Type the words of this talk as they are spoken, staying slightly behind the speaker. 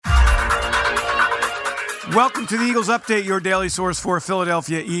Welcome to the Eagles Update, your daily source for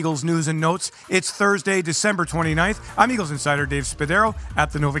Philadelphia Eagles news and notes. It's Thursday, December 29th. I'm Eagles insider Dave Spadaro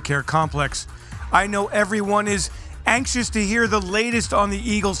at the NovaCare Complex. I know everyone is anxious to hear the latest on the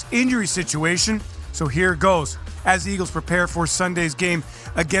Eagles' injury situation, so here goes. As the Eagles prepare for Sunday's game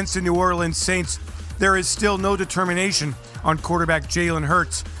against the New Orleans Saints, there is still no determination on quarterback Jalen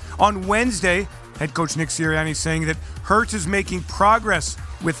Hurts. On Wednesday, head coach Nick Sirianni saying that Hurts is making progress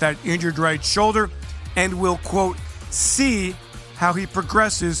with that injured right shoulder and will, quote, see how he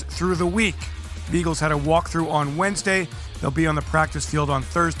progresses through the week. The Eagles had a walkthrough on Wednesday. They'll be on the practice field on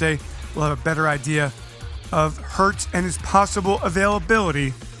Thursday. We'll have a better idea of Hurts and his possible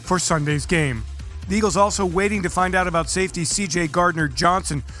availability for Sunday's game. The Eagles also waiting to find out about safety C.J.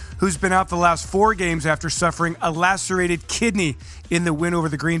 Gardner-Johnson, who's been out the last 4 games after suffering a lacerated kidney in the win over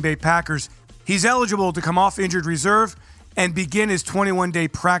the Green Bay Packers. He's eligible to come off injured reserve and begin his 21-day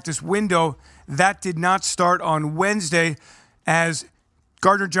practice window. That did not start on Wednesday, as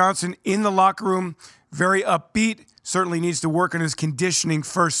Gardner-Johnson in the locker room, very upbeat, certainly needs to work on his conditioning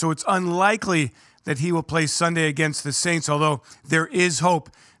first, so it's unlikely that he will play Sunday against the Saints, although there is hope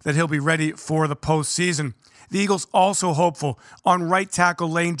that he'll be ready for the postseason. The Eagles also hopeful on right tackle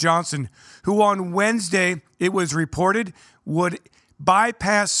Lane Johnson, who on Wednesday, it was reported, would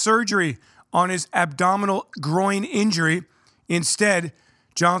bypass surgery on his abdominal groin injury. Instead,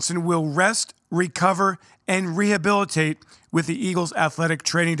 Johnson will rest, recover, and rehabilitate with the Eagles athletic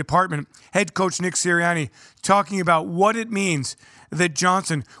training department. Head coach Nick Sirianni talking about what it means that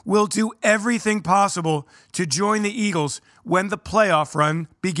Johnson will do everything possible to join the Eagles when the playoff run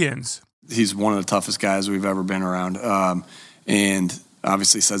begins. He's one of the toughest guys we've ever been around, and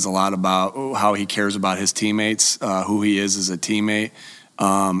obviously says a lot about how he cares about his teammates, who he is as a teammate,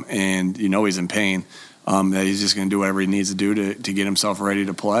 and you know he's in pain. That he's just going to do whatever he needs to do to get himself ready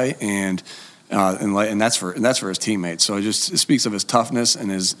to play, and that's for his teammates. So it speaks of his toughness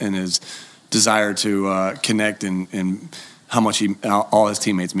and his desire to connect and how much all his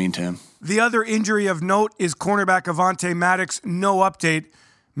teammates mean to him. The other injury of note is cornerback Avonte Maddox. No update.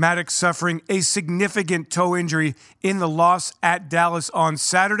 Maddox suffering a significant toe injury in the loss at Dallas on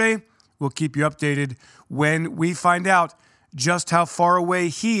Saturday. We'll keep you updated when we find out just how far away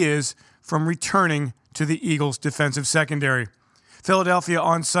he is from returning to the Eagles' defensive secondary. Philadelphia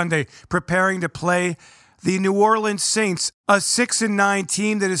on Sunday preparing to play the New Orleans Saints, a 6-9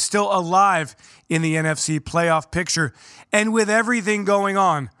 team that is still alive in the NFC playoff picture. And with everything going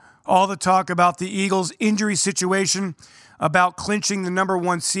on, all the talk about the Eagles' injury situation, about clinching the number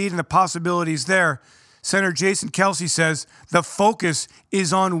 1 seed and the possibilities there, Senator Jason Kelce says the focus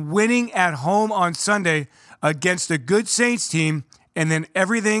is on winning at home on Sunday against a good Saints team, and then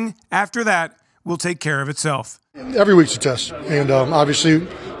everything after that will take care of itself. Every week's a test, and obviously,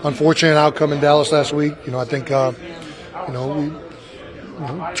 unfortunate outcome in Dallas last week. I think we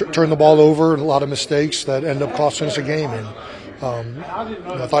turned the ball over and a lot of mistakes that end up costing us a game. And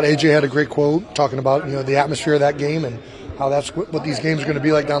I thought AJ had a great quote talking about the atmosphere of that game and how that's what these games are going to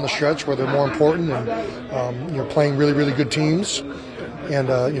be like down the stretch, where they're more important and you're playing really, really good teams.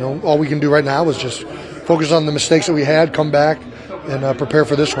 And all we can do right now is just focus on the mistakes that we had, come back, and prepare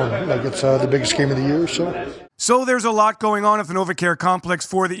for this one like it's the biggest game of the year. So there's a lot going on at the NovaCare Complex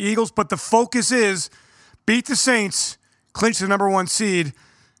for the Eagles, but the focus is beat the Saints, clinch the number 1 seed,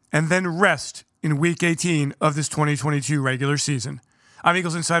 and then rest in Week 18 of this 2022 regular season. I'm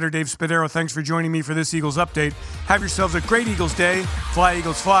Eagles insider Dave Spadaro. Thanks for joining me for this Eagles Update. Have yourselves a great Eagles day. Fly,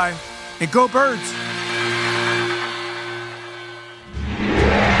 Eagles, fly, and go Birds!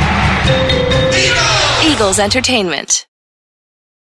 Eagles Entertainment.